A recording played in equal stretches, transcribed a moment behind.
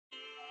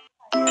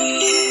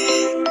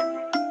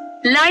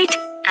Light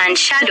and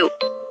shadow.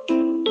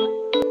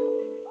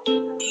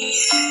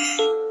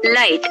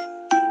 Light.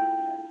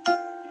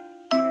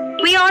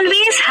 We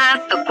always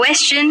have a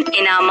question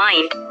in our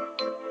mind.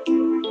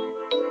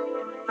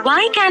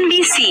 Why can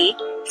we see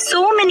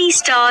so many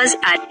stars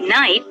at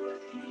night,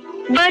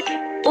 but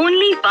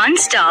only one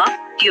star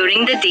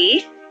during the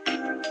day?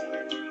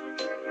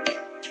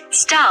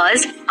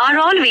 Stars are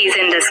always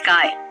in the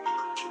sky,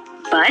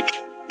 but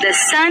the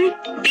sun,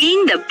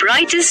 being the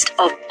brightest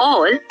of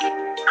all,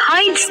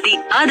 hides the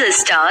other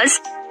stars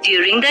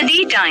during the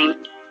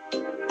daytime.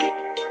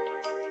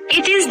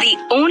 It is the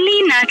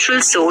only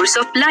natural source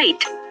of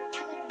light.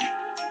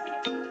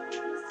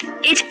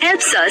 It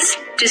helps us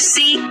to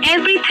see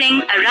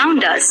everything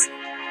around us.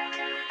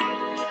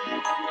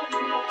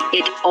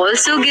 It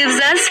also gives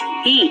us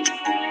heat.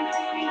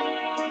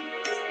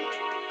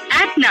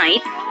 At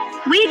night,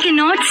 we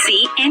cannot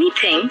see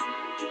anything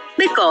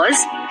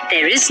because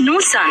there is no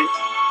sun.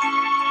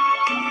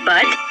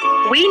 But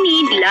we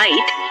need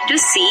light to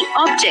see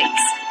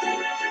objects.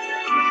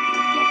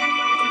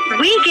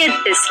 We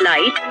get this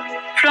light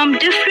from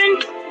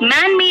different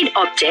man-made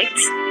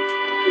objects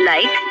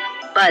like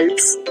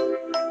bulbs,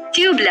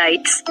 tube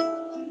lights,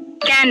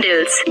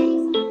 candles,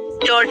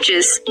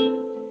 torches,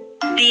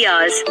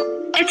 diyas,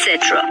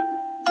 etc.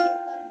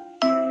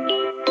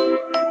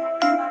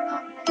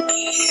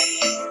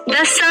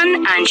 The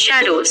sun and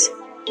shadows.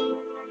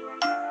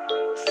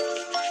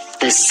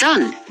 The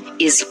sun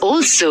is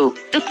also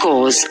the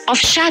cause of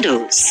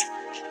shadows.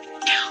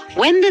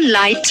 When the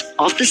light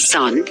of the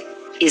sun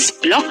is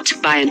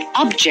blocked by an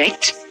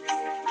object,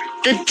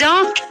 the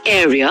dark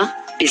area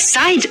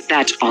beside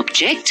that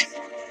object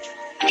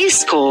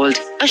is called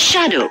a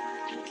shadow.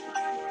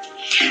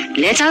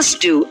 Let us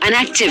do an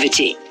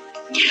activity.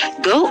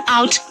 Go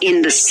out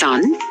in the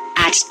sun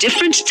at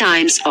different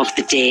times of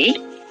the day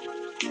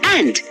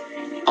and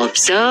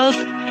observe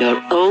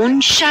your own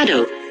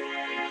shadow.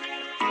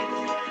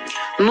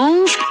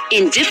 Move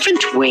in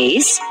different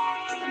ways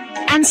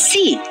and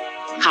see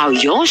how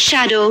your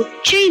shadow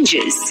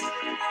changes.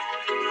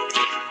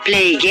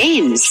 Play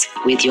games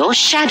with your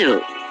shadow.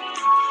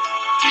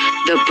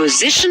 The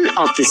position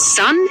of the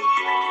sun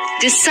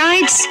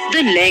decides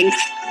the length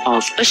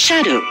of a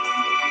shadow.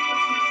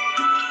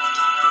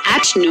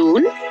 At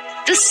noon,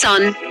 the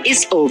sun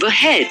is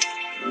overhead,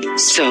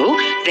 so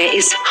there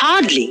is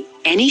hardly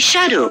any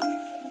shadow.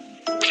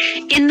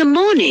 In the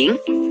morning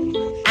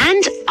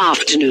and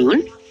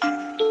afternoon,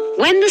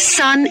 when the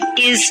sun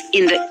is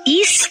in the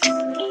east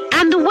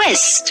and the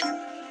west,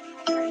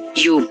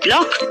 you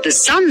block the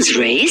sun's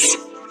rays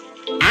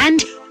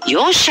and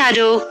your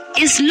shadow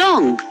is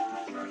long.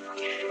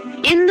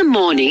 In the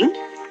morning,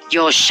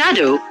 your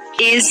shadow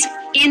is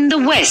in the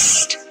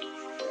west.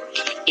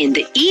 In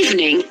the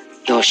evening,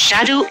 your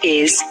shadow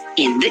is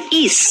in the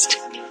east.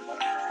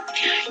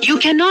 You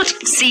cannot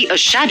see a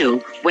shadow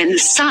when the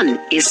sun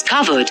is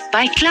covered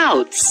by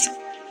clouds.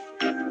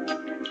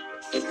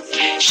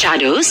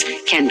 Shadows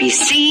can be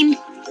seen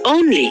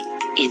only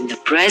in the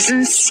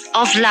presence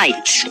of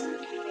light.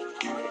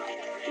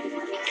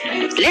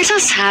 Let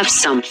us have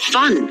some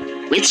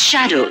fun with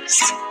shadows.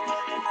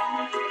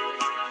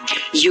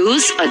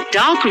 Use a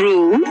dark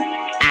room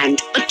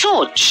and a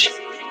torch.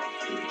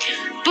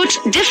 Put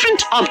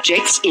different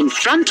objects in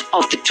front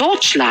of the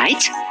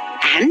torchlight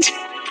and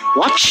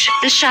watch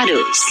the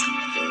shadows.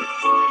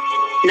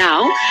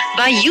 Now,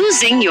 by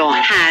using your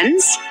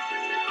hands,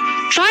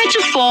 try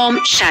to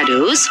form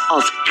shadows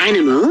of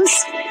animals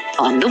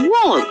on the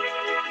wall.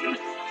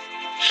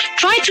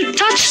 Try to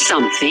touch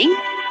something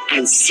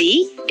and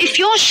see if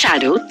your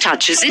shadow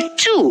touches it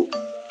too.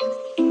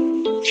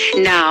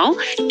 Now,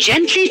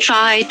 gently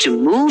try to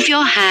move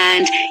your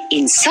hand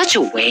in such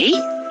a way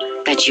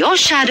that your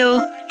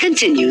shadow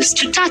continues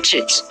to touch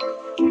it.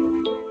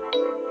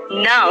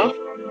 Now,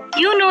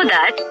 you know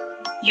that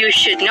you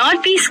should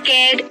not be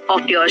scared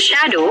of your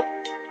shadow,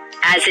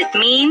 as it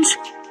means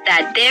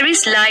that there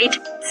is light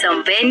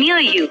somewhere near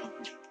you.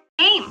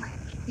 Name.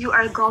 You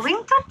are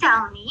going to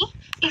tell me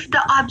if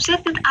the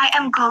object that I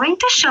am going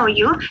to show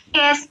you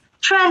is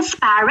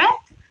transparent,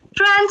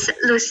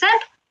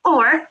 translucent,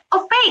 or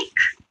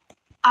opaque.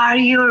 Are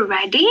you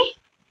ready?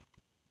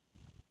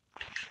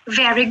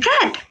 Very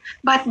good.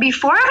 But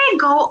before we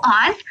go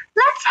on,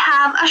 let's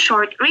have a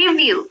short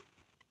review.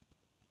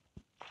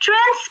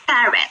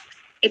 Transparent.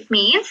 It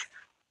means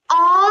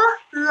all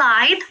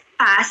light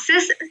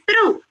passes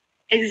through.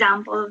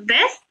 Example of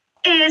this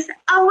is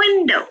a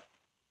window.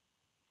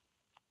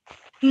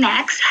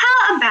 Next,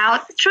 how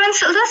about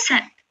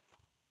translucent?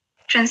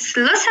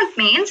 Translucent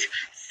means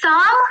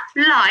some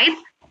light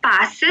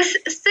passes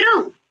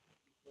through.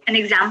 An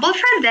example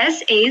for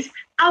this is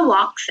a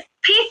wax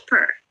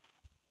paper.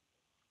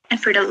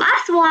 And for the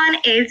last one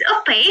is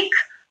opaque,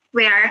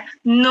 where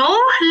no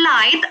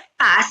light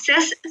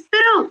passes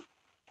through.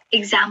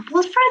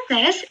 Example for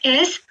this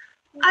is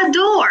a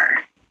door.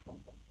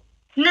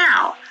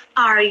 Now,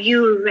 are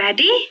you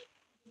ready?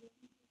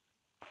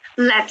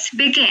 Let's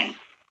begin.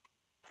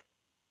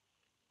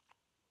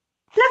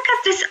 Look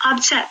at this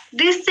object.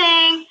 Do you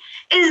think,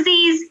 is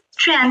these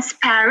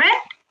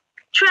transparent,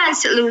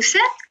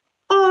 translucent,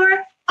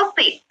 or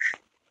opaque?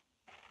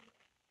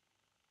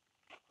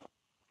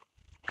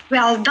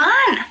 Well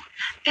done!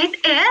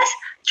 It is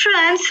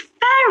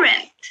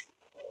transparent.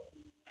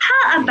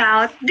 How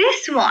about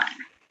this one?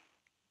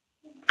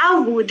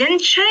 A wooden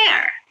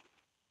chair.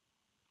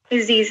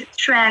 Is this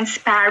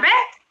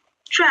transparent,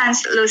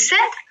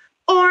 translucent,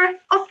 or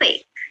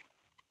opaque?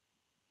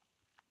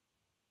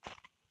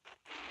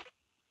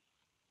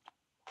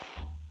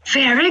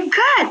 Very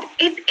good.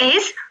 It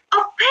is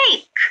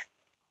opaque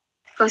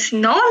because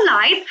no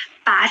light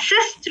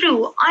passes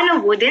through on a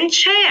wooden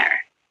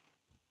chair.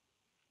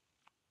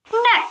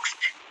 Next,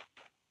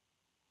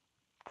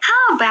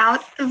 how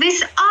about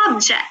this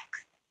object?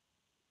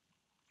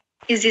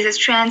 Is this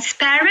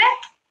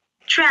transparent,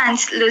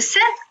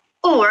 translucent,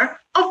 or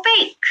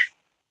opaque?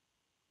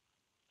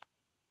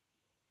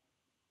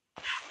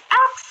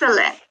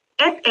 Excellent.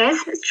 It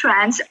is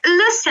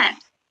translucent.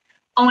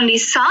 Only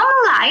some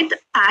light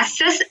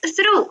passes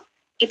through.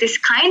 It is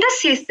kind of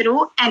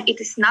see-through and it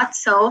is not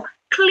so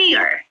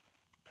clear.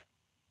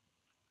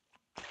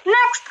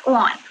 Next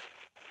one.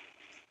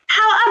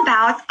 How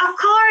about a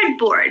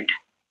cardboard?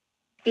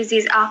 Is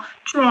this a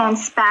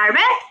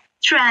transparent,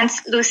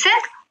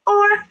 translucent,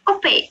 or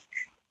opaque?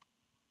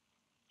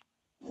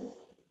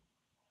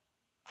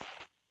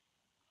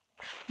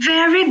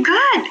 Very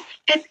good.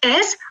 It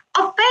is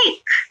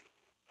opaque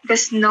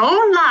because no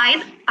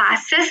light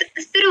passes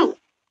through.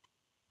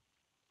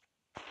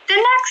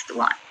 The next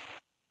one.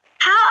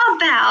 How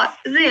about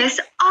this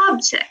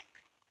object?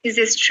 Is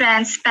this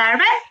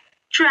transparent,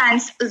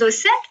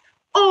 translucent,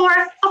 or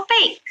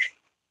opaque?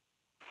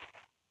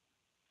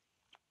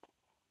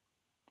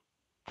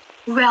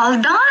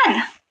 Well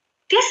done!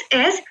 This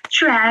is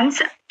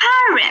transparent.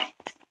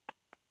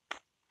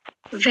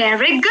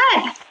 Very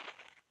good.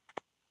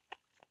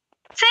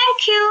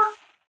 Thank you.